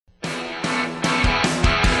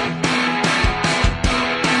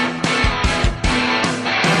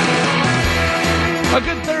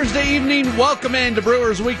Thursday evening. Welcome into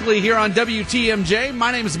Brewers Weekly here on WTMJ.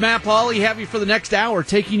 My name is Matt Pauley. Have you for the next hour,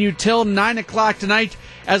 taking you till 9 o'clock tonight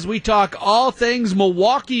as we talk all things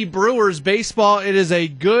Milwaukee Brewers baseball. It is a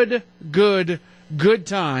good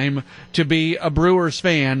time to be a Brewers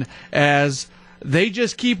fan as they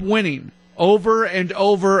just keep winning over and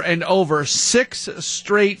over and over. 6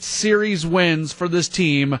 straight series wins for this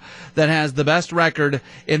team that has the best record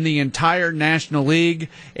in the entire National League.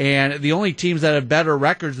 And the only teams that have better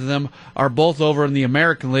records than them are both over in the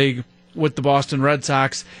American League with the Boston Red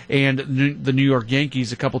Sox and the New York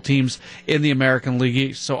Yankees, a couple teams in the American League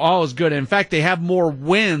East. So all is good. In fact, they have more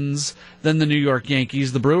wins than the New York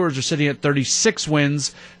Yankees. The Brewers are sitting at 36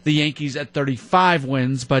 wins, the Yankees at 35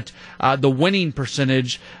 wins, but the winning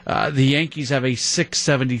percentage, the Yankees have a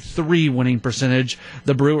 .673 winning percentage.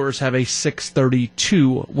 The Brewers have a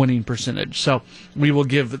 .632 winning percentage. So we will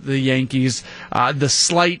give the Yankees the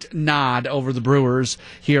slight nod over the Brewers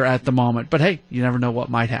here at the moment. But hey, you never know what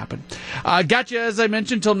might happen. Got you, as I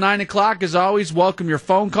mentioned, till 9 o'clock. As always, welcome your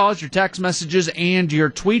phone calls, your text messages, and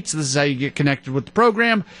your tweets. This is how you get connected with the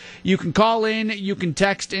program. You can call in, you can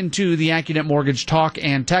text into the AccuNet Mortgage talk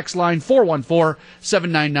and text line,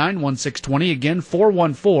 414-799-1620. Again,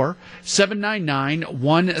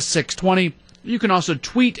 414-799-1620. You can also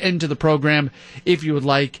tweet into the program if you would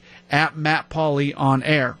like, at Matt Pauley on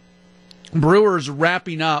air. Brewers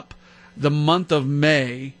wrapping up the month of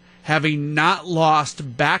May, having not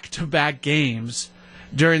lost back-to-back games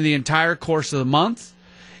during the entire course of the month.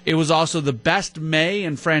 It was also the best May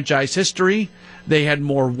in franchise history. They had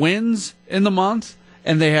more wins in the month,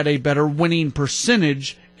 and they had a better winning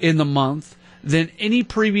percentage in the month than any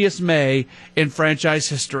previous May in franchise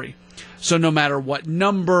history. So no matter what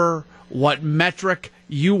number, what metric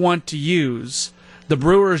you want to use, the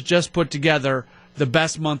Brewers just put together the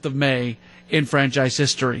best month of May in franchise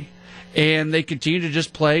history. And they continue to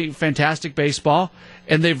just play fantastic baseball,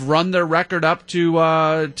 and they've run their record up to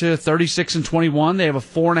 36-21. They have a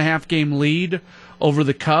 4.5 game lead over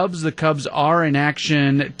the Cubs. The Cubs are in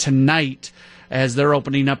action tonight as they're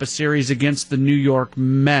opening up a series against the New York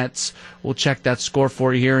Mets. We'll check that score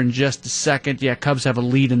for you here in just a second. Yeah, Cubs have a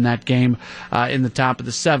lead in that game in the top of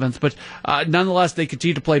the 7th. But nonetheless, they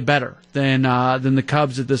continue to play better than the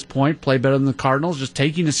Cubs at this point, play better than the Cardinals, just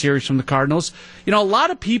taking a series from the Cardinals. You know, a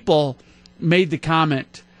lot of people made the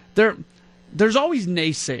comment, there's always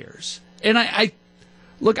naysayers. And I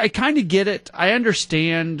kind of get it. I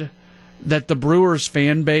understand that the Brewers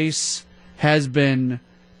fan base has been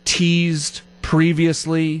teased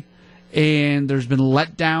previously, and there's been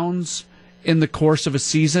letdowns in the course of a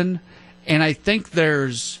season. And I think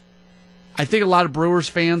a lot of Brewers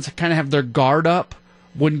fans kind of have their guard up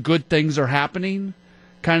when good things are happening,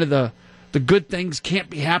 kind of the good things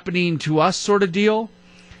can't be happening to us sort of deal.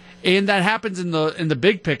 And that happens in the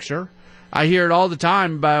big picture. I hear it all the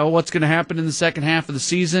time about what's going to happen in the second half of the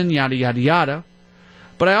season, yada, yada, yada.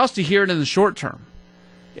 But I also hear it in the short term.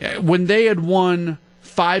 When they had won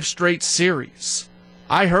 5 straight series,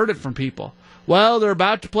 I heard it from people. Well, they're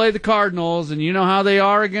about to play the Cardinals, and you know how they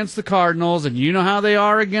are against the Cardinals, and you know how they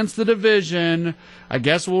are against the division. I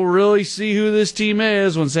guess we'll really see who this team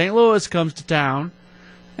is when St. Louis comes to town.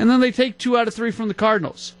 And then they take 2 out of 3 from the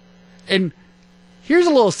Cardinals. And here's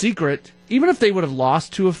a little secret. Even if they would have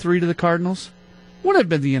lost 2 of 3 to the Cardinals, it wouldn't have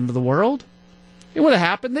been the end of the world. It would have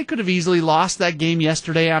happened. They could have easily lost that game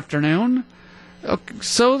yesterday afternoon.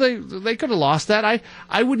 So they could have lost that.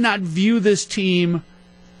 I would not view this team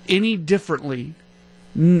any differently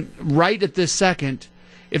right at this second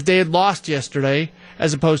if they had lost yesterday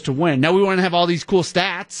as opposed to win. Now, we want to have all these cool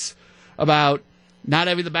stats about not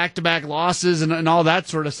having the back-to-back losses and all that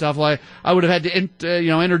sort of stuff. Like, I would have had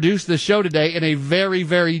to introduce this show today in a very,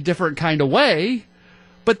 very different kind of way.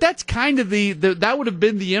 But that's kind of that would have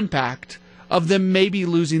been the impact of them maybe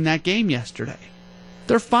losing that game yesterday.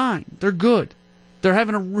 They're fine. They're good. They're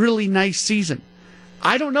having a really nice season.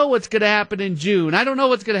 I don't know what's going to happen in June. I don't know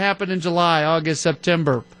what's going to happen in July, August,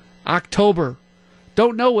 September, October.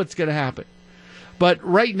 Don't know what's going to happen. But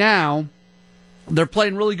right now, they're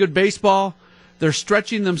playing really good baseball. They're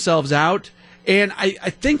stretching themselves out. And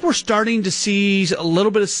I think we're starting to see a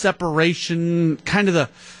little bit of separation, kind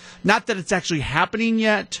of not that it's actually happening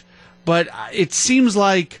yet, but it seems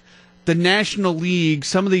like the National League,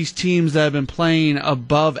 some of these teams that have been playing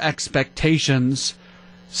above expectations,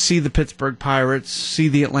 see the Pittsburgh Pirates, see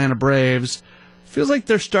the Atlanta Braves, feels like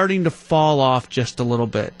they're starting to fall off just a little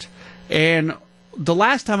bit. And the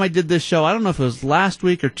last time I did this show, I don't know if it was last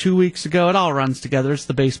week or 2 weeks ago. It all runs together. It's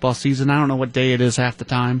the baseball season. I don't know what day it is half the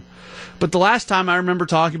time. But the last time I remember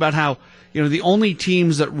talking about how, the only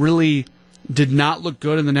teams that really did not look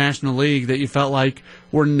good in the National League that you felt like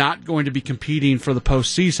were not going to be competing for the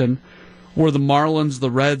postseason were the Marlins, the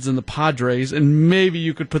Reds, and the Padres, and maybe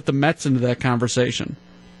you could put the Mets into that conversation.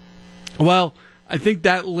 Well, I think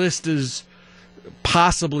that list is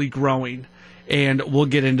possibly growing, and we'll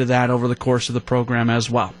get into that over the course of the program as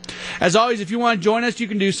well. As always, if you want to join us, you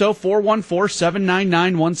can do so,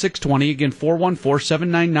 414-799-1620. Again,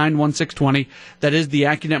 414-799-1620. That is the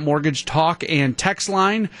AccuNet Mortgage talk and text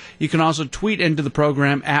line. You can also tweet into the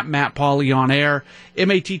program at Matt Pauley on air,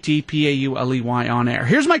 MattPauley on air.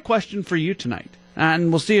 Here's my question for you tonight,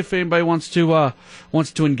 and we'll see if anybody wants to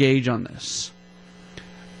engage on this.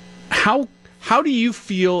 How do you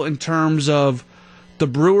feel in terms of the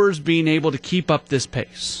Brewers being able to keep up this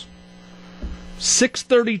pace?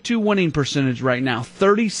 .632 winning percentage right now,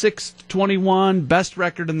 36-21, best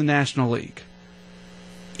record in the National League.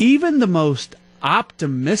 Even the most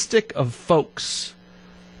optimistic of folks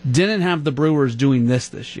didn't have the Brewers doing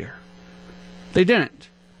this year. They didn't.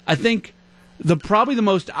 I think probably the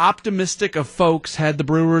most optimistic of folks had the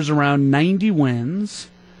Brewers around 90 wins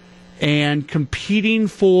and competing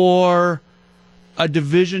for a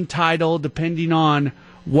division title, depending on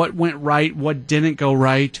what went right, what didn't go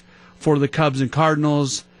right for the Cubs and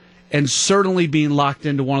Cardinals, and certainly being locked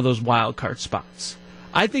into one of those wild card spots.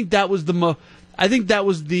 I think that was the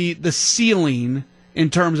ceiling in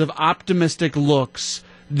terms of optimistic looks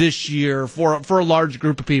this year for a large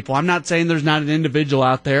group of people. I'm not saying there's not an individual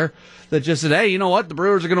out there that just said, "Hey, you know what? The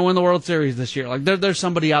Brewers are going to win the World Series this year." Like there's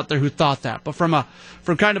somebody out there who thought that, but from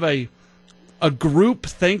kind of a group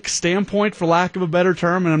think standpoint, for lack of a better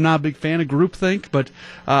term, and I'm not a big fan of group think, but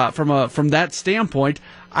from that standpoint,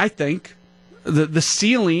 I think the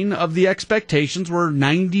ceiling of the expectations were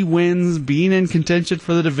 90 wins, being in contention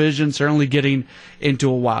for the division, certainly getting into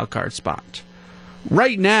a wild card spot.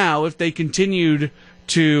 Right now, if they continued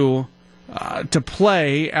to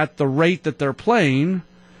play at the rate that they're playing,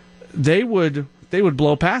 they would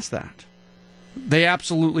blow past that. They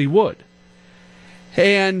absolutely would.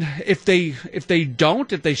 And if they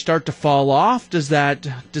start to fall off, does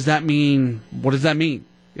that mean, what does that mean?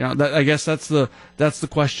 You know, I guess that's the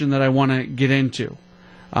question that I want to get into.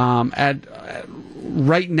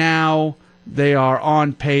 Right now, they are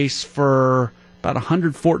on pace for about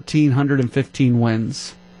 114, 115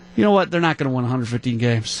 wins. You know what? They're not going to win 115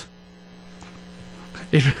 games.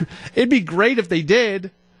 It'd be great if they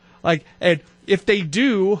did. And if they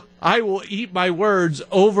do, I will eat my words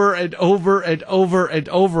over and over and over and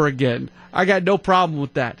over again. I got no problem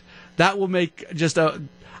with that. That will make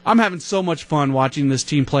I'm having so much fun watching this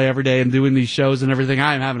team play every day and doing these shows and everything.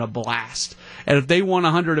 I am having a blast. And if they won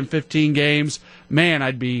 115 games, man,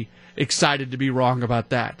 I'd be excited to be wrong about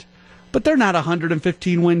that. But they're not a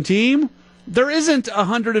 115-win team. There isn't a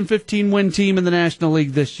 115-win team in the National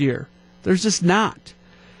League this year. There's just not.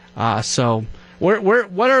 So where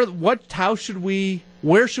should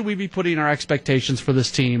we be putting our expectations for this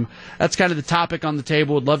team? That's kind of the topic on the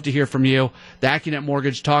table. Would love to hear from you. The AccuNet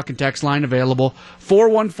Mortgage talk and text line available,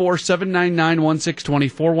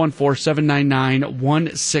 414-799-1620,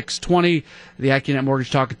 414-799-1620. The AccuNet Mortgage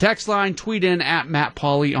talk and text line. Tweet in at Matt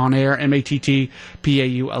Pauley on air,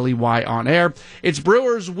 MattPauley on air. It's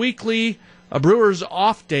Brewers Weekly. A Brewers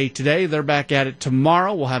off day today. They're back at it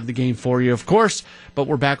tomorrow. We'll have the game for you, of course, but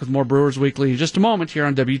we're back with more Brewers Weekly in just a moment here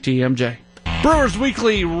on WTMJ. Brewers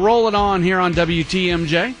Weekly rolling on here on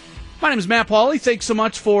WTMJ. My name is Matt Pauley. Thanks so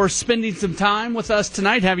much for spending some time with us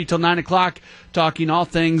tonight. Have you till 9 o'clock talking all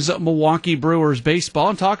things Milwaukee Brewers baseball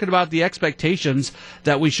and talking about the expectations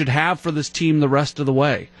that we should have for this team the rest of the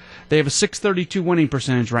way. They have a .632 winning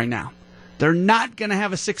percentage right now. They're not going to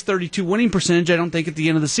have a .632 winning percentage, I don't think, at the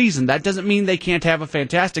end of the season. That doesn't mean they can't have a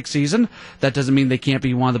fantastic season. That doesn't mean they can't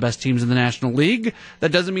be one of the best teams in the National League.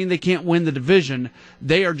 That doesn't mean they can't win the division.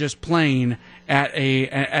 They are just playing at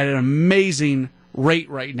an amazing rate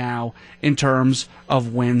right now in terms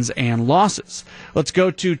of wins and losses. Let's go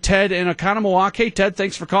to Ted in Oconomowoc. Hey, Ted,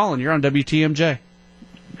 thanks for calling. You're on WTMJ.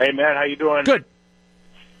 Hey, Matt, how you doing? Good.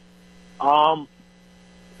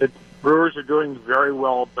 The Brewers are doing very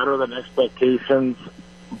well, better than expectations,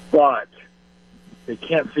 but they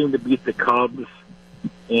can't seem to beat the Cubs,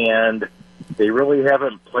 and they really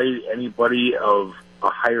haven't played anybody of a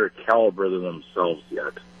higher caliber than themselves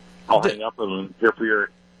yet. I'll hang up and here for your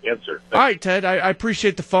answer. All right, Ted, I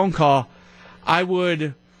appreciate the phone call. I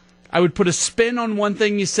would put a spin on one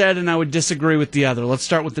thing you said, and I would disagree with the other. Let's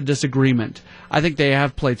start with the disagreement. I think they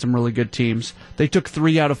have played some really good teams. They took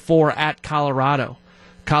 3 out of 4 at Colorado.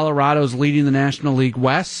 Colorado's leading the National League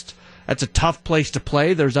West. That's a tough place to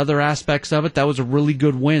play. There's other aspects of it. That was a really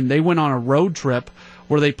good win. They went on a road trip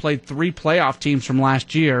where they played 3 playoff teams from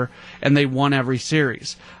last year, and they won every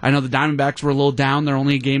series. I know the Diamondbacks were a little down. They're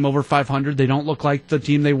only a game over 500. They don't look like the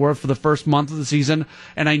team they were for the first month of the season,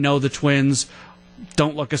 and I know the Twins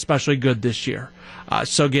don't look especially good this year.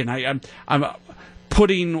 So again, I'm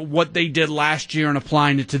putting what they did last year and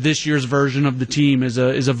applying it to this year's version of the team is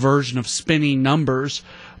a version of spinning numbers.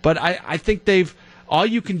 But I think all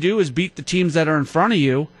you can do is beat the teams that are in front of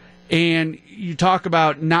you, and you talk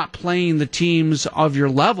about not playing the teams of your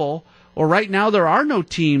level. Well, right now there are no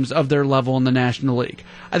teams of their level in the National League.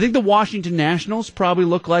 I think the Washington Nationals probably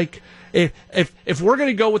look like, if we're going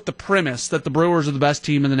to go with the premise that the Brewers are the best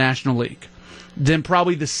team in the National League, then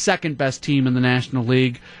probably the second best team in the National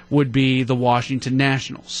League would be the Washington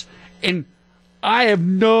Nationals. And I have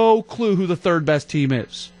no clue who the third best team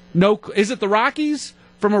is. Is it the Rockies?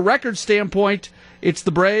 From a record standpoint, it's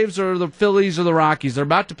the Braves or the Phillies or the Rockies. They're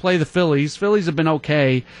about to play the Phillies. Phillies have been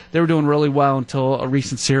okay. They were doing really well until a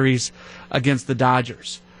recent series against the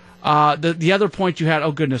Dodgers. The other point you had,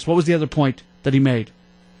 oh goodness, what was the other point that he made?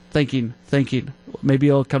 Thinking. Maybe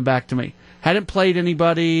it'll come back to me. Hadn't played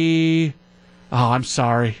anybody. Oh, I'm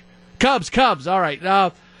sorry. Cubs. All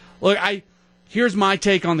right. Look, here's my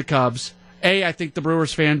take on the Cubs. I think the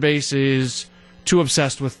Brewers fan base is too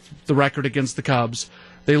obsessed with the record against the Cubs.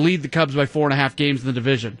 They lead the Cubs by 4.5 games in the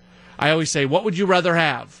division. I always say, what would you rather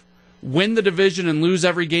have? Win the division and lose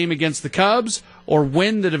every game against the Cubs, or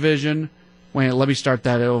win the division? Wait, let me start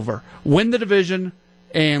that over. Win the division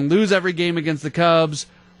and lose every game against the Cubs.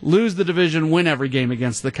 Lose the division, win every game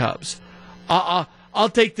against the Cubs. I'll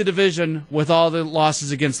take the division with all the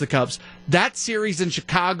losses against the Cubs. That series in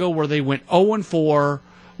Chicago where they went 0-4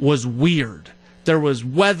 was weird. There was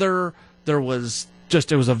weather.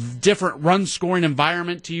 It was a different run-scoring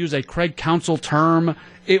environment, to use a Craig Counsell term.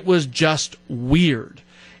 It was just weird.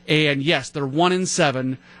 And yes, they're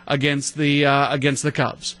 1-7 against the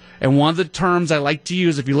Cubs. And one of the terms I like to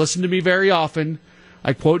use, if you listen to me very often,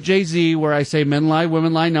 I quote Jay-Z where I say men lie,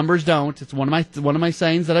 women lie, numbers don't. It's one of my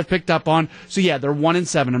sayings that I've picked up on. So yeah, they're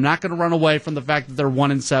 1-7. I'm not going to run away from the fact that they're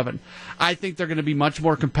 1-7. I think they're going to be much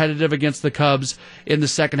more competitive against the Cubs in the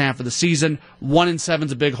second half of the season. 1-7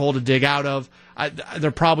 is a big hole to dig out of. They're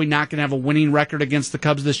probably not going to have a winning record against the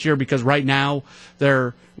Cubs this year because right now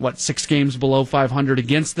they're 6 games below 500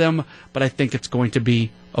 against them. But I think it's going to be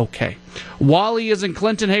okay. Wally is in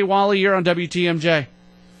Clinton. Hey Wally, you're on WTMJ.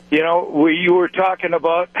 You were talking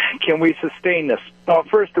about, can we sustain this?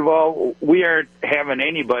 First of all, we aren't having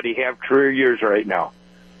anybody have career years right now.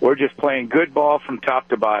 We're just playing good ball from top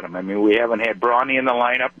to bottom. I mean, we haven't had Brawny in the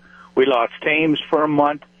lineup. We lost Thames for a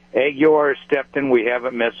month. Aguilar stepped in. We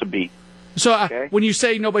haven't missed a beat. So when you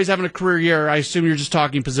say nobody's having a career year, I assume you're just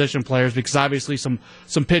talking position players because obviously some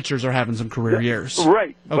pitchers are having some career years.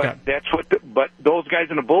 Right. Okay. But those guys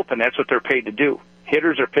in the bullpen, that's what they're paid to do.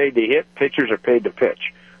 Hitters are paid to hit. Pitchers are paid to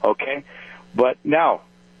pitch. Okay? But now,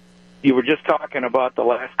 you were just talking about the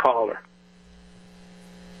last caller.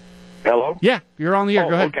 Hello? Yeah, you're on the air.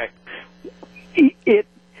 Go ahead. Okay.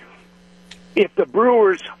 If the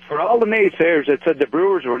Brewers, for all the naysayers that said the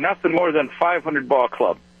Brewers were nothing more than a 500 ball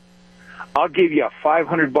club, I'll give you a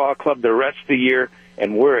 500 ball club the rest of the year,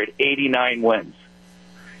 and we're at 89 wins.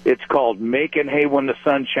 It's called making hay when the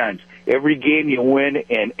sun shines. Every game you win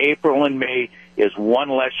in April and May is one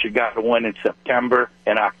less you got to win in September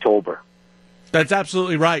and October. That's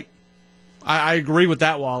absolutely right. I agree with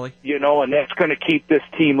that, Wally. And that's going to keep this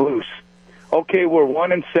team loose. Okay, we're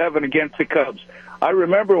 1-7 against the Cubs. I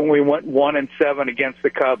remember when we went 1-7 against the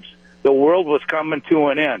Cubs, the world was coming to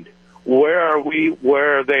an end. Where are we?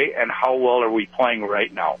 Where are they? And how well are we playing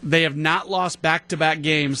right now? They have not lost back-to-back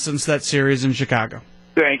games since that series in Chicago.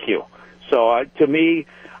 Thank you. So to me,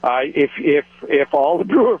 if all the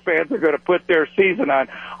Brewer fans are going to put their season on,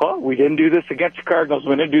 we didn't do this against the Cardinals,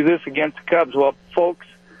 we didn't do this against the Cubs. Well, folks,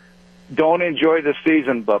 don't enjoy the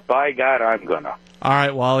season, but by God, I'm going to. All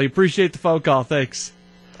right, Wally. Appreciate the phone call. Thanks.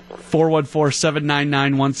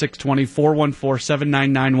 414-799-1620,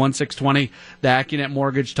 414-799-1620, the AccuNet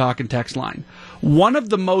Mortgage Talk and Text line. One of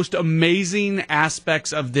the most amazing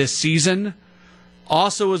aspects of this season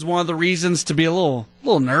also is one of the reasons to be a little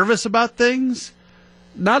nervous about things.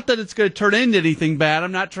 Not that it's going to turn into anything bad.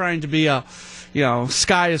 I'm not trying to be a,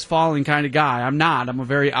 sky is falling kind of guy. I'm not. I'm a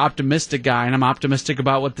very optimistic guy, and I'm optimistic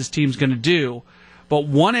about what this team's going to do. But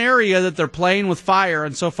one area that they're playing with fire,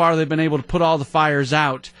 and so far they've been able to put all the fires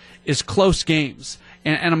out, is close games.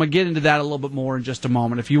 And I'm going to get into that a little bit more in just a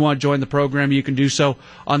moment. If you want to join the program, you can do so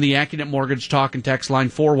on the AccuNet Mortgage Talk and Text line,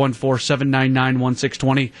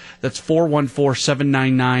 414-799-1620. That's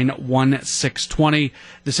 414-799-1620.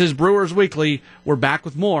 This is Brewers Weekly. We're back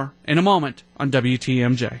with more in a moment on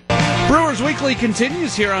WTMJ. Brewers Weekly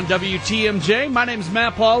continues here on WTMJ. My name is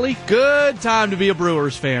Matt Pauley. Good time to be a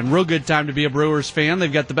Brewers fan. Real good time to be a Brewers fan.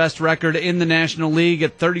 They've got the best record in the National League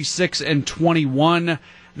at 36-21.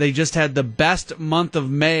 They just had the best month of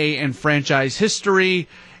May in franchise history,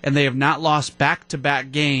 and they have not lost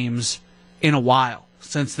back-to-back games in a while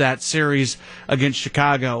since that series against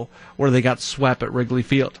Chicago where they got swept at Wrigley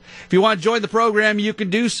Field. If you want to join the program, you can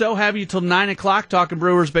do so. Have you till 9 o'clock talking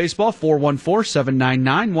Brewers baseball,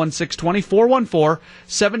 414-799-1620,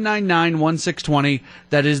 414-799-1620.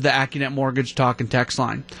 That is the AccuNet Mortgage Talk and Text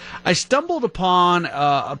line. I stumbled upon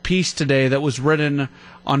a piece today that was written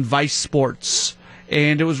on Vice Sports,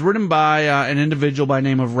 and it was written by an individual by the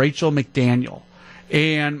name of Rachel McDaniel.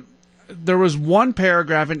 And there was one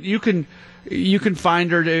paragraph, and you can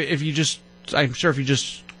find her if you just, I'm sure if you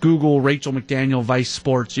just Google Rachel McDaniel Vice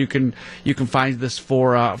Sports, you can find this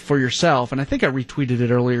for yourself. And I think I retweeted it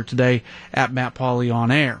earlier today at Matt Pauley on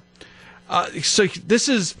air. So this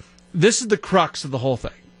is the crux of the whole thing,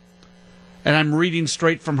 and I'm reading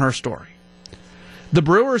straight from her story. The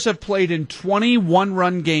Brewers have played in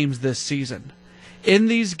 21-run games this season. In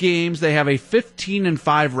these games, they have a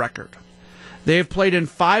 15-5 record. They have played in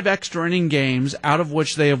 5 extra inning games, out of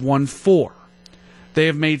which they have won 4. They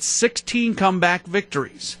have made 16 comeback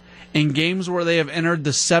victories. In games where they have entered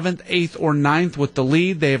the 7th, 8th, or 9th with the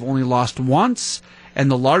lead, they have only lost once,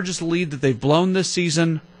 and the largest lead that they've blown this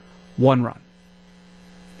season, 1 run.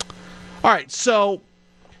 All right, so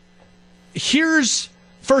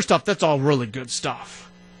first off, that's all really good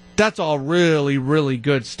stuff. That's all really, really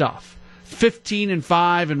good stuff.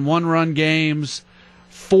 15-5 in 1-run games,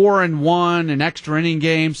 4-1 in extra inning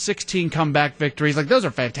games, 16 comeback victories. Like, those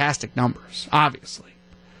are fantastic numbers, obviously.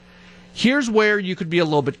 Here's where you could be a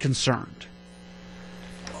little bit concerned.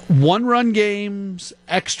 1-run games,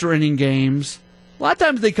 extra inning games, a lot of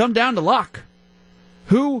times they come down to luck.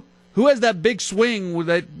 Who has that big swing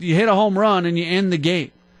that you hit a home run and you end the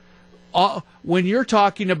game? When you're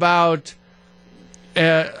talking about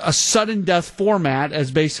a sudden death format,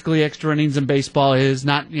 as basically extra innings in baseball is,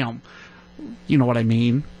 not, you know what I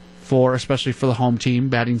mean, especially for the home team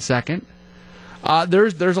batting second.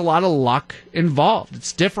 There's a lot of luck involved.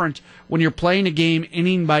 It's different when you're playing a game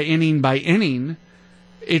inning by inning by inning.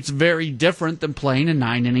 It's very different than playing a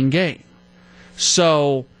 9-inning game.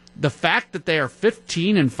 So the fact that they are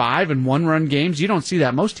 15-5 in 1-run games, you don't see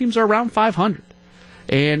that. Most teams are around 500,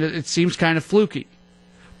 and it seems kind of fluky.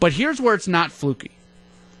 But here's where it's not fluky.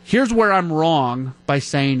 Here's where I'm wrong by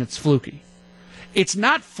saying it's fluky. It's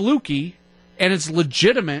not fluky, and it's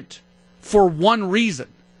legitimate for one reason.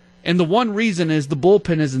 And the one reason is the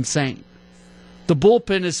bullpen is insane. The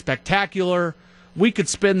bullpen is spectacular. We could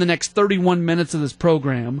spend the next 31 minutes of this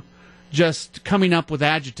program just coming up with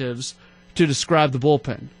adjectives to describe the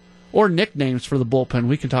bullpen, or nicknames for the bullpen.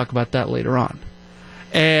 We can talk about that later on.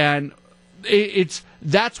 And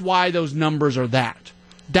that's why those numbers are that.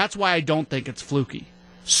 That's why I don't think it's fluky.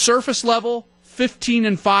 Surface level,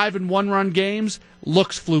 15-5 in 1-run games,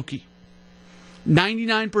 looks fluky.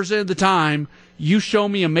 99% of the time, you show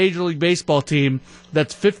me a Major League Baseball team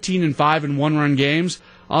that's 15-5 in 1-run games,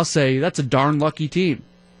 I'll say that's a darn lucky team.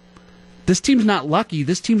 This team's not lucky.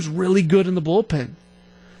 This team's really good in the bullpen.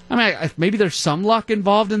 I mean, maybe there's some luck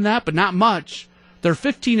involved in that, but not much. They're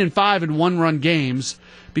 15-5 in 1-run games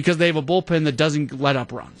because they have a bullpen that doesn't let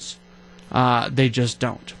up runs. They just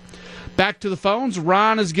don't. Back to the phones.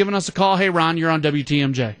 Ron has given us a call. Hey, Ron, you're on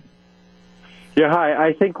WTMJ. Yeah, hi.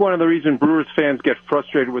 I think one of the reasons Brewers fans get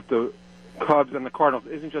frustrated with the Cubs and the Cardinals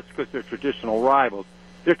isn't just because they're traditional rivals.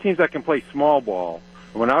 They're teams that can play small ball.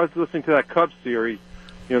 And when I was listening to that Cubs series,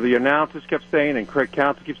 the announcers kept saying, and Craig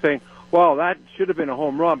Counsell keeps saying, well, that should have been a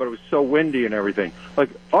home run, but it was so windy and everything. Like,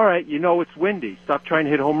 all right, it's windy. Stop trying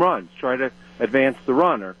to hit home runs. Try to advance the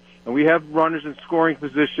runner. And we have runners in scoring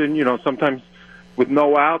position, sometimes with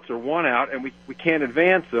no outs or 1 out, and we can't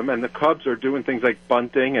advance them. And the Cubs are doing things like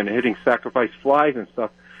bunting and hitting sacrifice flies and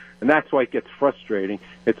stuff, and that's why it gets frustrating.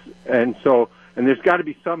 And there's got to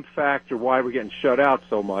be some factor why we're getting shut out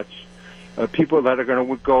so much. People that are going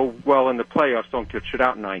to go well in the playoffs don't get shut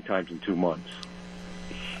out 9 times in 2 months.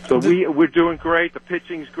 So we're doing great. The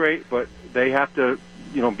pitching's great, but they have to,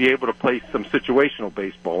 be able to play some situational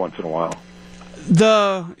baseball once in a while.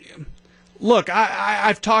 Look,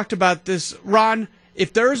 I've talked about this, Ron.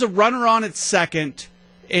 If there's a runner on at second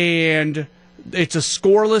and it's a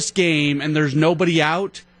scoreless game and there's nobody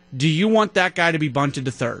out, do you want that guy to be bunted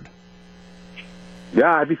to third?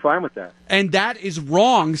 Yeah, I'd be fine with that. And that is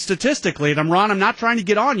wrong statistically. And Ron, I'm not trying to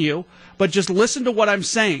get on you, but just listen to what I'm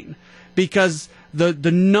saying, because the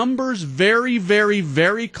numbers very, very,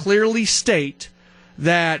 very clearly state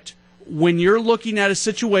that when you're looking at a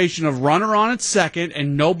situation of runner on at second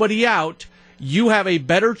and nobody out, you have a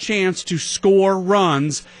better chance to score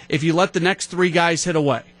runs if you let the next three guys hit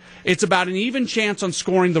away. It's about an even chance on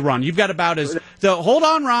scoring the run. You've got about hold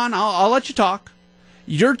on, Ron, I'll let you talk.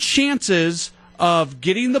 Your chances of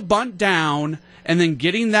getting the bunt down and then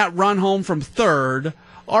getting that run home from third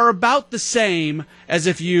are about the same as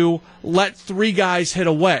if you let three guys hit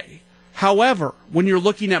away. However, when you're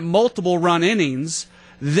looking at multiple run innings,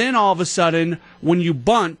 then all of a sudden, when you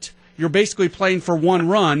bunt, you're basically playing for one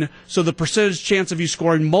run, so the percentage chance of you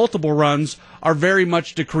scoring multiple runs are very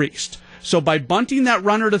much decreased. So by bunting that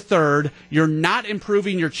runner to third, you're not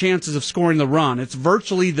improving your chances of scoring the run. It's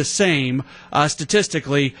virtually the same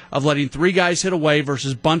statistically of letting three guys hit away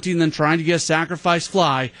versus bunting then trying to get a sacrifice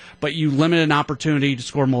fly, but you limit an opportunity to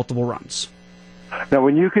score multiple runs. Now,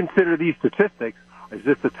 when you consider these statistics, is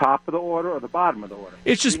this the top of the order or the bottom of the order?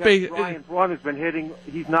 It's just Ryan Braun has been hitting.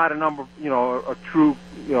 He's not a true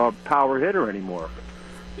power hitter anymore.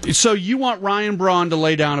 So you want Ryan Braun to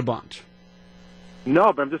lay down a bunt?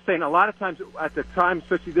 No, but I'm just saying a lot of times at the time,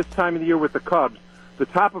 especially this time of the year with the Cubs, the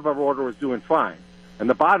top of our order was doing fine, and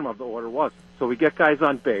the bottom of the order wasn't. So we get guys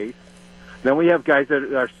on base. Then we have guys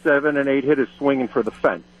that are 7 and 8 hitters swinging for the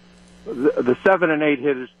fence. The 7 and 8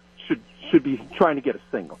 hitters should be trying to get a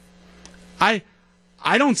single. I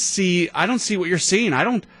don't see what you're seeing. I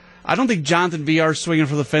don't think Jonathan Villar is swinging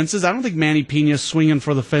for the fences. I don't think Manny Pena is swinging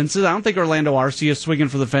for the fences. I don't think Orlando Arcia is swinging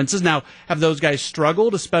for the fences. Now, have those guys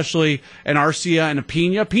struggled, especially an Arcia and a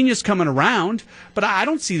Pena? Pena's coming around, but I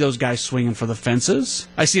don't see those guys swinging for the fences.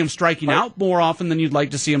 I see them striking out more often than you'd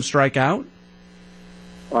like to see them strike out.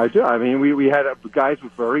 I do. I mean, we had guys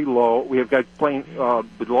with very low. We have guys playing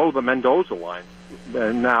below the Mendoza line,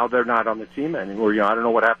 and now they're not on the team anymore. I don't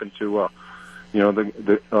know what happened to.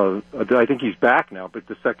 I think he's back now, but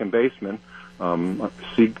the second baseman, I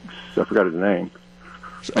forgot his name.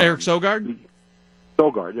 Eric Sogard?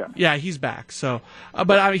 Sogard, yeah. Yeah, he's back. So,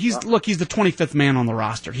 but I mean, he's the 25th man on the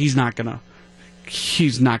roster. He's not gonna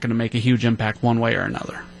make a huge impact one way or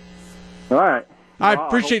another. All right. I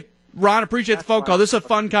appreciate Ron. Appreciate the phone call. This is a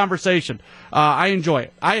fun conversation. I enjoy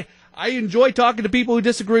it. I enjoy talking to people who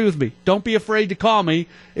disagree with me. Don't be afraid to call me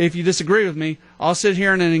if you disagree with me. I'll sit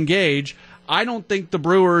here and engage. I don't think the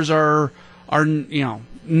Brewers are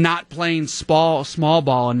not playing small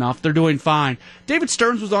ball enough. They're doing fine. David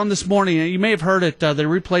Stearns was on this morning. You may have heard it. They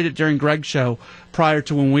replayed it during Greg's show prior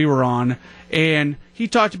to when we were on, and he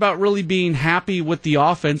talked about really being happy with the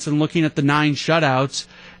offense and looking at the 9 shutouts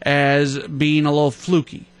as being a little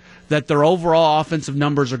fluky. That their overall offensive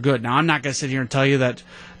numbers are good. Now, I'm not going to sit here and tell you that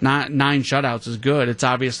 9 shutouts is good. It's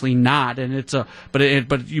obviously not, and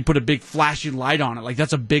but you put a big flashing light on it. Like,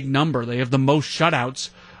 that's a big number. They have the most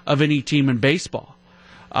shutouts of any team in baseball,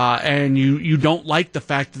 and you don't like the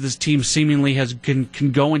fact that this team seemingly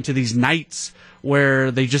can go into these nights where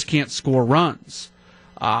they just can't score runs.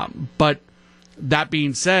 But that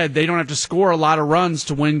being said, they don't have to score a lot of runs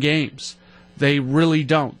to win games. They really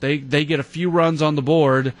don't. They get a few runs on the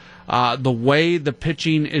board. The way the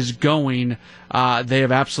pitching is going, they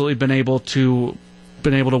have absolutely been able to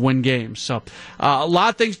win games. So a lot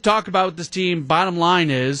of things to talk about with this team. Bottom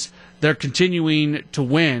line is they're continuing to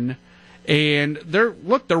win, and they're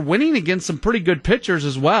winning against some pretty good pitchers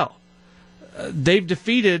as well. They've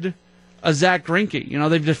defeated a Zach Greinke.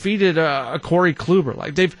 They've defeated a Corey Kluber.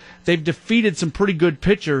 Like they've defeated some pretty good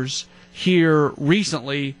pitchers here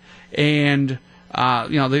recently, and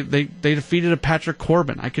they defeated a Patrick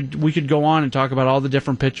Corbin. We could go on and talk about all the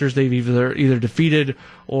different pitchers they've either defeated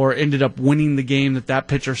or ended up winning the game that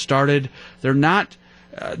pitcher started. They're not.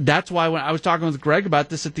 That's why when I was talking with Greg about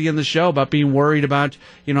this at the end of the show about being worried about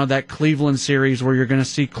that Cleveland series where you're going to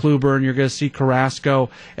see Kluber and you're going to see Carrasco,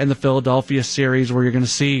 and the Philadelphia series where you're going to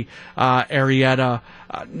see Arrieta.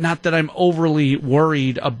 Not that I'm overly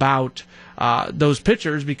worried about those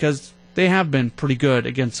pitchers because they have been pretty good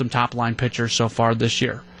against some top-line pitchers so far this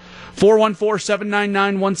year.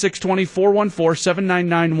 414-799-1620,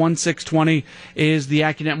 414-799-1620 is the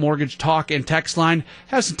AccuNet Mortgage talk and text line.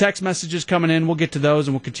 Have some text messages coming in. We'll get to those,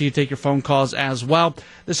 and we'll continue to take your phone calls as well.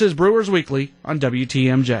 This is Brewers Weekly on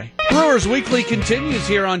WTMJ. Brewers Weekly continues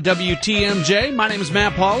here on WTMJ. My name is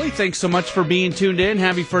Matt Pauley. Thanks so much for being tuned in.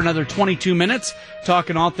 Have you for another 22 minutes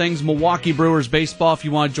talking all things Milwaukee Brewers baseball. If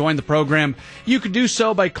you want to join the program, you can do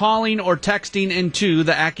so by calling or texting into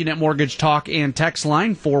the AccuNet Mortgage talk and text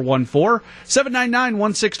line, 414 414 799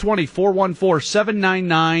 1620. 414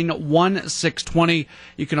 799 1620.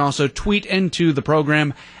 You can also tweet into the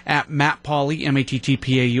program at Matt Pauley,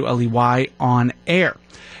 MattPauley, on air.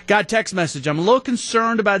 Got a text message. I'm a little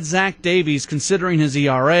concerned about Zach Davies considering his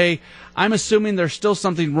ERA. I'm assuming there's still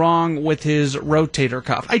something wrong with his rotator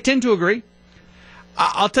cuff. I tend to agree.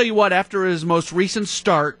 I'll tell you what, after his most recent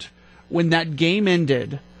start, when that game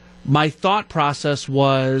ended, my thought process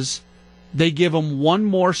was they give him one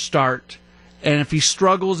more start, and if he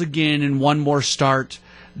struggles again in one more start,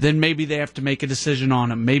 then maybe they have to make a decision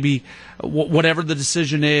on him. Maybe whatever the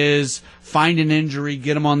decision is, find an injury,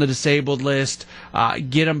 get him on the disabled list,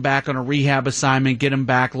 get him back on a rehab assignment, get him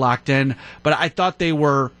back locked in. But I thought they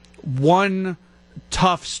were one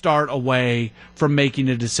tough start away from making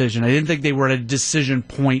a decision. I didn't think they were at a decision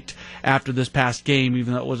point after this past game,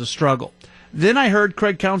 even though it was a struggle. Then I heard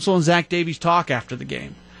Craig Counsell and Zach Davies talk after the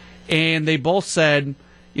game, and they both said,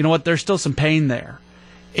 you know what, there's still some pain there.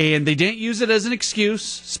 And they didn't use it as an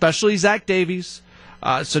excuse, especially Zach Davies.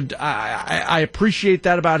 So I appreciate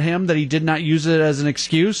that about him, that he did not use it as an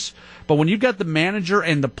excuse. But when you've got the manager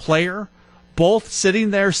and the player both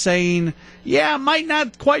sitting there saying, yeah, it might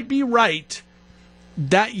not quite be right,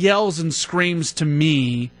 that yells and screams to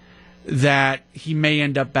me that he may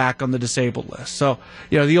end up back on the disabled list. So,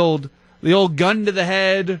 you know, the old gun to the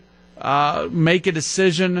head, make a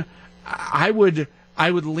decision. I would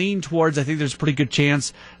lean towards, I think there's a pretty good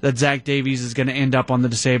chance that Zach Davies is going to end up on the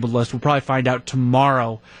disabled list. We'll probably find out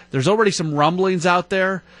tomorrow. There's already some rumblings out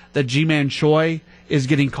there that Ji-Man Choi is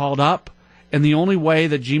getting called up, and the only way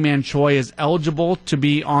that Ji-Man Choi is eligible to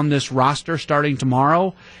be on this roster starting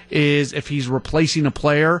tomorrow is if he's replacing a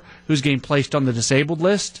player who's getting placed on the disabled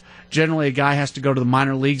list. Generally, a guy has to go to the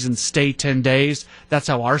minor leagues and stay 10 days. That's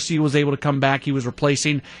how RC was able to come back. He was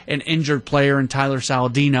replacing an injured player in Tyler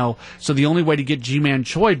Saladino. So the only way to get Ji-Man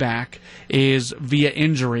Choi back is via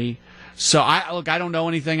injury. So I don't know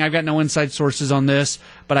anything. I've got no inside sources on this,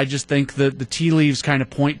 but I just think that the tea leaves kind of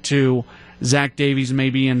point to Zach Davies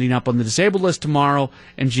maybe ending up on the disabled list tomorrow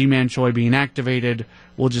and Ji-Man Choi being activated.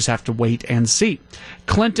 We'll just have to wait and see.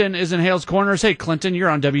 Clinton is in Hales Corners. Hey, Clinton, you're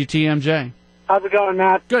on WTMJ. How's it going,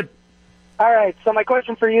 Matt? Good. All right, so my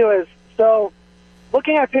question for you is, so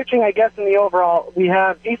looking at pitching, I guess, in the overall, we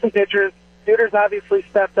have decent pitchers. Suter's obviously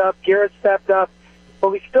stepped up. Garrett stepped up. But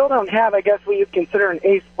we still don't have, I guess, what you'd consider an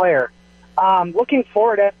ace player. Looking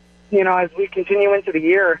forward at, as we continue into the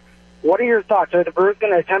year, what are your thoughts? Are the Brewers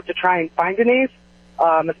going to attempt to try and find an ace,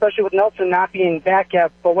 especially with Nelson not being back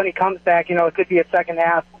yet? But when he comes back, it could be a second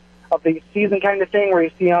half of the season kind of thing where you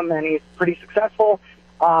see him and he's pretty successful.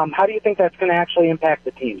 How do you think that's going to actually impact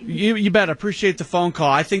the team? You bet. I appreciate the phone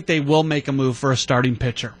call. I think they will make a move for a starting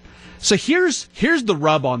pitcher. So here's the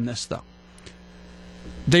rub on this, though.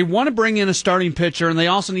 They want to bring in a starting pitcher, and they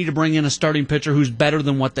also need to bring in a starting pitcher who's better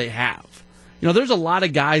than what they have. There's a lot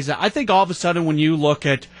of guys that I think all of a sudden when you look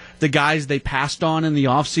at the guys they passed on in the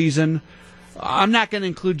offseason, I'm not going to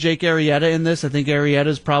include Jake Arrieta in this. I think Arrieta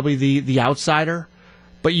is probably the outsider.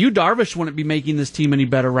 But Yu Darvish wouldn't be making this team any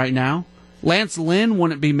better right now. Lance Lynn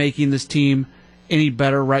wouldn't be making this team any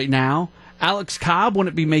better right now. Alex Cobb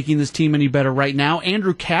wouldn't be making this team any better right now.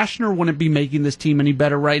 Andrew Kashner wouldn't be making this team any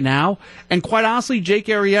better right now. And quite honestly, Jake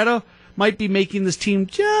Arrieta might be making this team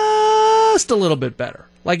just a little bit better.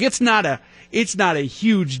 Like, it's not a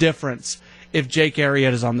huge difference if Jake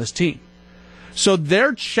Arrieta is on this team. So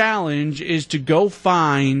their challenge is to go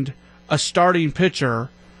find a starting pitcher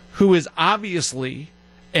who is obviously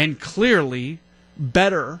and clearly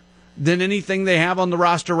better than anything they have on the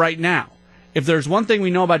roster right now. If there's one thing we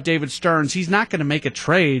know about David Stearns, he's not going to make a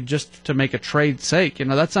trade just to make a trade's sake.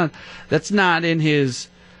 That's not in his.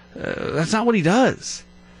 That's not what he does.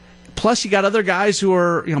 Plus, you got other guys who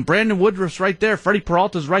are, Brandon Woodruff's right there, Freddie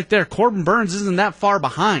Peralta's right there, Corbin Burns isn't that far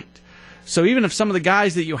behind. So even if some of the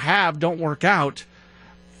guys that you have don't work out,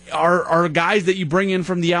 are guys that you bring in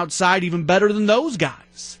from the outside even better than those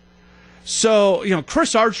guys. So,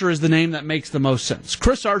 Chris Archer is the name that makes the most sense.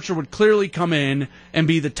 Chris Archer would clearly come in and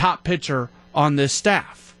be the top pitcher on this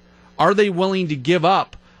staff. Are they willing to give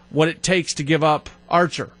up what it takes to give up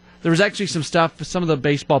Archer? There was actually some stuff, some of the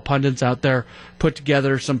baseball pundits out there put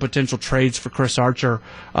together some potential trades for Chris Archer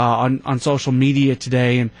on social media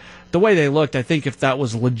today, and the way they looked, I think if that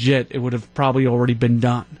was legit, it would have probably already been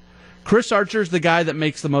done. Chris Archer's the guy that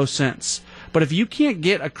makes the most sense. But if you can't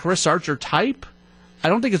get a Chris Archer type, I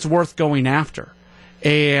don't think it's worth going after.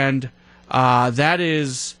 And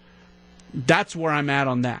that's where I'm at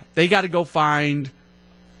on that. They got to go find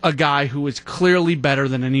a guy who is clearly better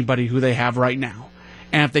than anybody who they have right now.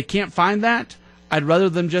 And if they can't find that, I'd rather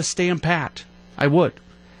them just stand pat. I would.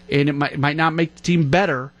 And it might not make the team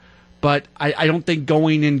better, But I don't think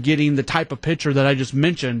going and getting the type of pitcher that I just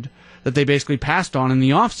mentioned that they basically passed on in the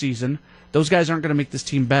offseason, those guys aren't going to make this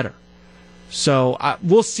team better. So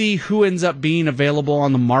we'll see who ends up being available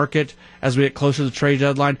on the market as we get closer to the trade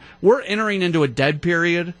deadline. We're entering into a dead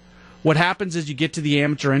period. What happens is you get to the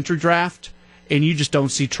amateur entry draft and you just don't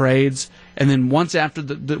see trades. And then once after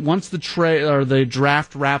the trade or the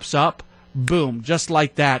draft wraps up, boom, just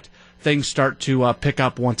like that, things start to pick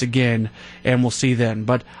up once again, and we'll see then.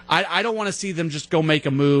 But I don't want to see them just go make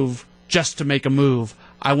a move just to make a move.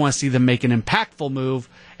 I want to see them make an impactful move,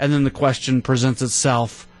 and then the question presents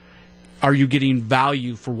itself, are you getting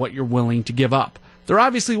value for what you're willing to give up? They're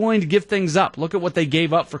obviously willing to give things up. Look at what they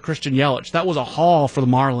gave up for Christian Yelich. That was a haul for the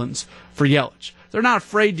Marlins for Yelich. They're not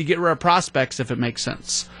afraid to get rid of prospects if it makes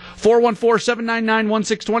sense.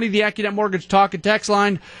 414-799-1620, the AccuNet Mortgage Talk and Text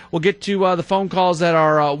line. We'll get to the phone calls that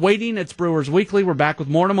are waiting. It's Brewers Weekly. We're back with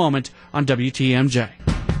more in a moment on WTMJ.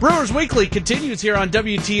 Brewers Weekly continues here on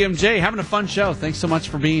WTMJ. Having a fun show. Thanks so much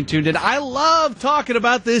for being tuned in. I love talking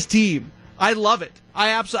about this team. I love it.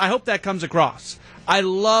 I hope that comes across. I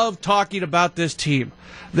love talking about this team.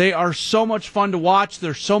 They are so much fun to watch.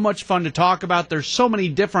 They're so much fun to talk about. There's so many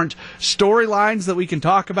different storylines that we can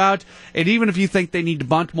talk about. And even if you think they need to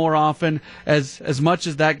bunt more often, as much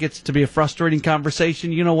as that gets to be a frustrating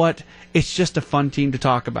conversation, you know what? It's just a fun team to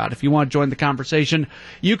talk about. If you want to join the conversation,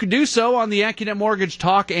 you can do so on the AccuNet Mortgage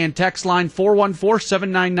Talk and Text line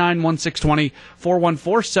 414-799-1620,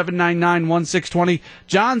 414-799-1620.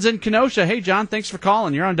 John's in Kenosha. Hey, John, thanks for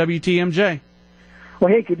calling. You're on WTMJ. Well,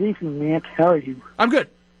 hey, good evening, Matt. How are you? I'm good.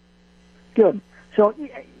 Good. So,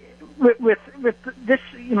 with this,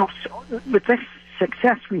 with this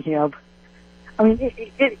success we have, I mean,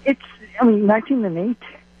 it's 19-8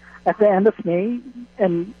 at the end of May,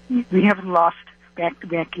 and we haven't lost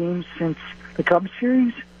back-to-back games since the Cubs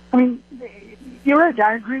series. I mean, you're right.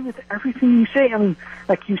 I agree with everything you say. I mean,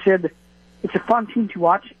 like you said, it's a fun team to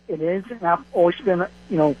watch. It is, and I've always been, I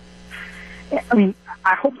mean,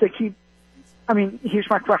 I hope they keep. I mean, here's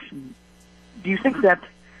my question: do you think that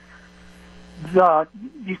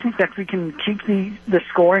we can keep the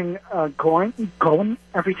scoring going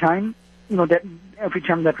every time? That every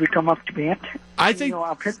time that we come up to bat, I think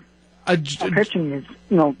our pitching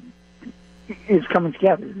is coming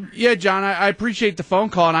together. Yeah, John, I appreciate the phone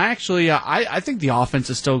call, and I actually I think the offense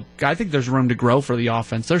is still. I think there's room to grow for the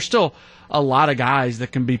offense. There's still a lot of guys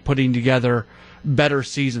that can be putting together better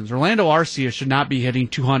seasons. Orlando Arcia should not be hitting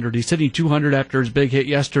 200. He's hitting 200 after his big hit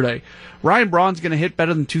yesterday. Ryan Braun's going to hit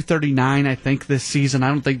better than 239, I think, this season. I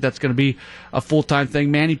don't think that's going to be a full-time thing.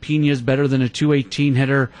 Manny Pena is better than a 218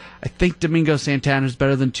 hitter. I think Domingo Santana is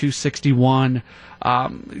better than 261.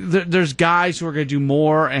 There's guys who are going to do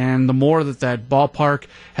more, and the more that ballpark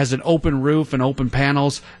has an open roof and open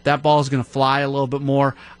panels, that ball is going to fly a little bit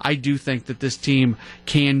more. I do think that this team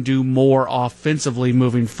can do more offensively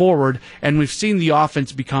moving forward, and we've seen the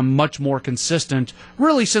offense become much more consistent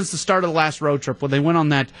really since the start of the last road trip when they went on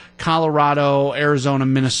that Colorado, Arizona,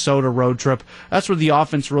 Minnesota road trip. That's where the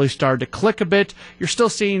offense really started to click a bit. You're still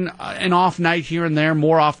seeing an off night here and there,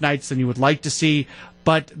 more off nights than you would like to see,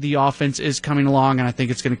 but the offense is coming along, and I think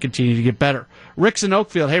it's going to continue to get better. Rick's in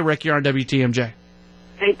Oakfield. Hey, Rick, you're on WTMJ.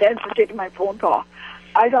 Hey, thanks for taking my phone call.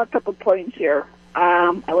 I got a couple points here.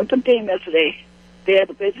 I went to the game yesterday. They had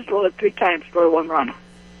the bases loaded 3 times, scored 1 run.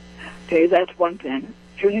 Okay, that's one thing.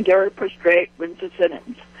 Junior Derry per straight wins the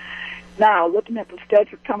innings. Now, looking at the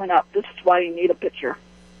schedule coming up, this is why you need a pitcher.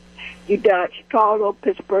 You got Chicago,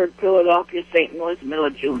 Pittsburgh, Philadelphia, St. Louis, middle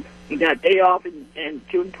of June. You got a day off in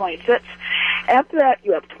June 26th. After that,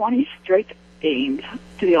 you have 20 straight games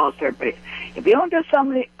to the All-Star break. If you don't get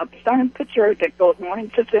somebody, a starting pitcher that goes more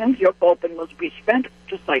than 6 innings, your bullpen must be spent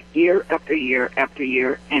just like year after year after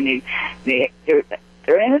year. And they're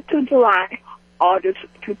in it to July, August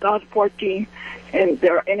 2014, and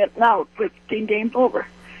they're in it now, 15 games over.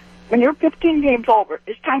 When you're 15 games over,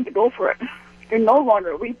 it's time to go for it. You're no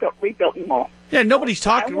longer rebuilding more. Yeah, nobody's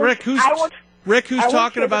talking. Rick, who's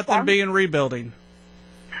talking about them being rebuilding?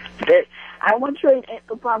 I want to trade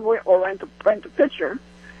the Conway or rent a pitcher.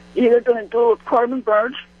 Either going to do Corbin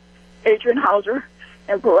Burns, Adrian Hauser,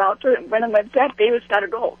 and Peralta, and when Zach Davis got to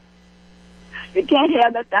go. You can't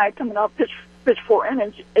have that guy coming out pitch 4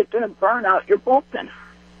 innings. It's going to burn out your bullpen.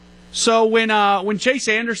 So when Chase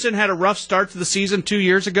Anderson had a rough start to the season 2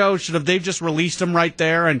 years ago, should have they just released him right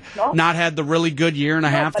there and not had the really good year and a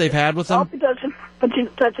half they've had with him?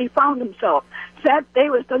 Because he found himself. Zach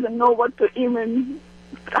Davis doesn't know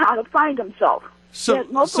how to find himself. So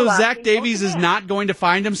Zach Davies is not going to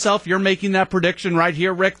find himself? You're making that prediction right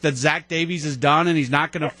here, Rick, that Zach Davies is done and he's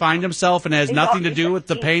not going to find himself and has nothing to do with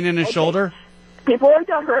the pain in his shoulder? before he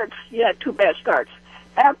got hurt, he had 2 bad starts.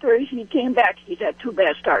 After he came back, he's had 2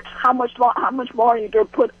 bad starts. How much more are you going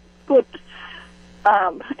to put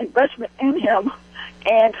investment in him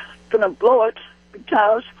and going to blow it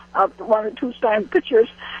because of the 1 or 2 starting pitchers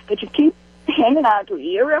that you keep hanging on to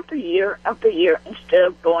year after year after year instead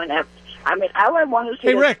of going after? I mean, I would want to see.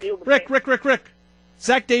 Hey, Rick.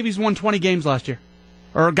 Zach Davies won 20 games last year,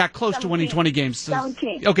 or got close 17, to winning 20 games.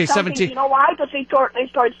 17. Okay, 17. You know why? Because they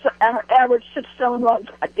started average 6-7 runs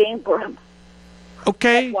a game for him.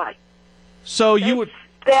 Okay. That's why. So you would.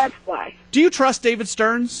 That's why. Do you trust David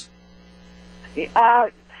Stearns?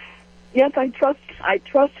 Yes, I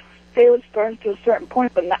trust David Stearns to a certain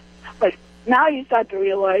point, but now you start to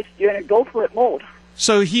realize you're in a go for it mode.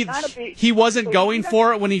 So he wasn't going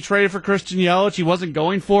for it when he traded for Christian Yelich. He wasn't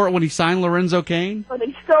going for it when he signed Lorenzo Cain. But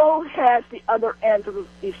he still has the other end.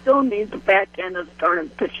 He still needs the back end of the starting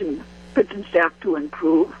pitching staff to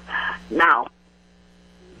improve. Now,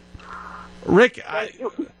 Rick,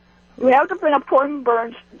 you have to bring up Corbin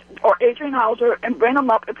Burns or Adrian Hauser and bring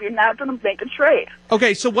them up if you're not going to make a trade.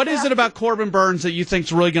 Okay, so what is it about Corbin Burns that you think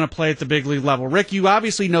is really going to play at the big league level? Rick, you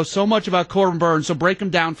obviously know so much about Corbin Burns, so break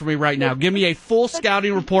him down for me right now. Give me a full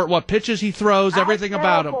scouting report, what pitches he throws, everything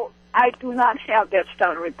about him. I do not have that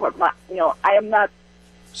scouting report. I am not.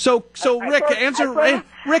 So Rick, answer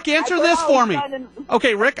this for me.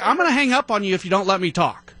 Okay, Rick, I'm going to hang up on you if you don't let me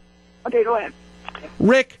talk. Okay, go ahead.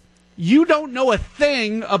 Rick, you don't know a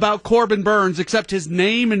thing about Corbin Burns except his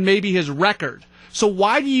name and maybe his record. So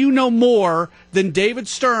why do you know more than David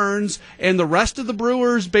Stearns and the rest of the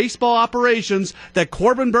Brewers baseball operations that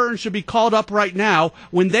Corbin Burns should be called up right now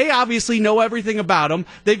when they obviously know everything about him?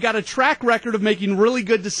 They've got a track record of making really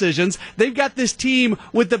good decisions. They've got this team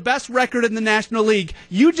with the best record in the National League.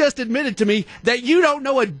 You just admitted to me that you don't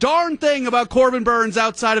know a darn thing about Corbin Burns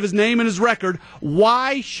outside of his name and his record.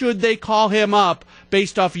 Why should they call him up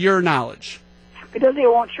based off your knowledge? Because they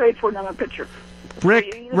won't trade for another pitcher.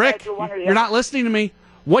 Rick, you're not listening to me.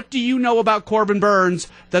 What do you know about Corbin Burns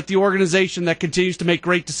that the organization that continues to make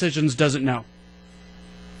great decisions doesn't know?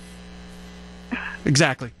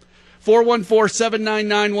 Exactly.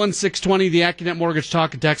 414-799-1620, the AccuNet Mortgage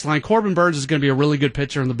Talk and Text line. Corbin Burns is going to be a really good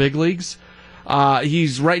pitcher in the big leagues.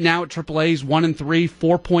 He's right now at AAA. He's 1-3,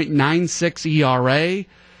 4.96 ERA.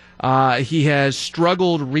 He has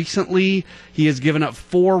struggled recently. He has given up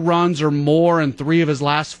 4 runs or more in 3 of his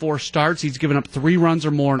last 4 starts. He's given up 3 runs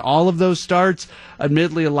or more in all of those starts.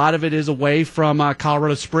 Admittedly, a lot of it is away from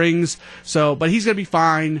Colorado Springs. But he's going to be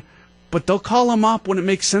fine. But they'll call him up when it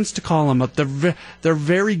makes sense to call him up. They're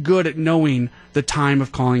very good at knowing the time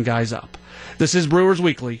of calling guys up. This is Brewers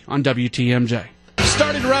Weekly on WTMJ.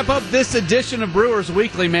 Starting to wrap up this edition of Brewers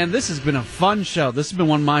Weekly, man. This has been a fun show. This has been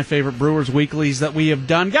one of my favorite Brewers Weeklies that we have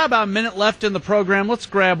done. Got about a minute left in the program. Let's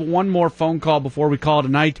grab one more phone call before we call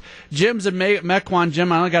tonight. Jim's in Mequon.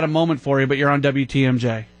 Jim, I only got a moment for you, but you're on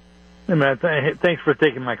WTMJ. Hey, man, thanks for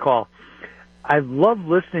taking my call. I love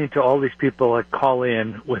listening to all these people that call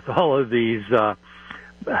in with all of these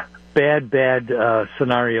bad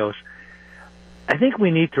scenarios. I think we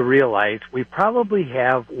need to realize we probably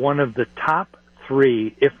have one of the top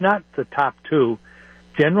 3, if not the top 2,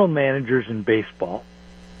 general managers in baseball.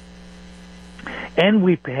 And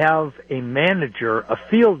we have a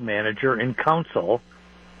field manager in Council,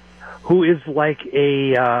 who is like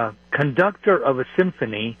a conductor of a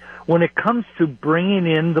symphony when it comes to bringing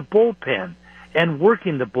in the bullpen and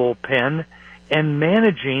working the bullpen and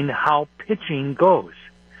managing how pitching goes.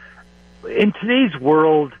 In today's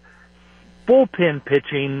world, bullpen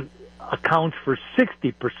pitching accounts for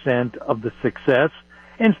 60% of the success,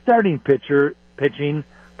 and starting pitching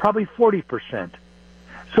probably 40%.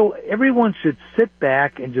 So everyone should sit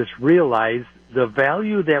back and just realize the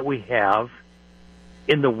value that we have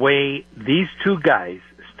in the way these 2 guys,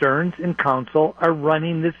 Stearns and Council, are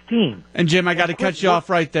running this team. And Jim, I got to cut you off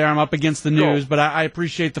right there. I'm up against the news, but I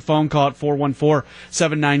appreciate the phone call at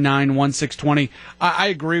 414-799-1620. I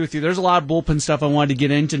agree with you. There's a lot of bullpen stuff I wanted to get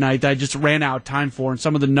in tonight that I just ran out of time for, and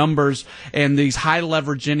some of the numbers and these high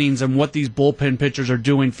leverage innings and what these bullpen pitchers are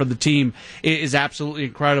doing for the team is absolutely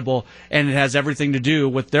incredible, and it has everything to do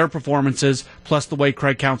with their performances, plus the way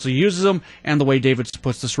Craig Counsell uses them and the way David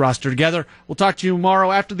puts this roster together. We'll talk to you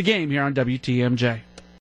tomorrow after the game here on WTMJ.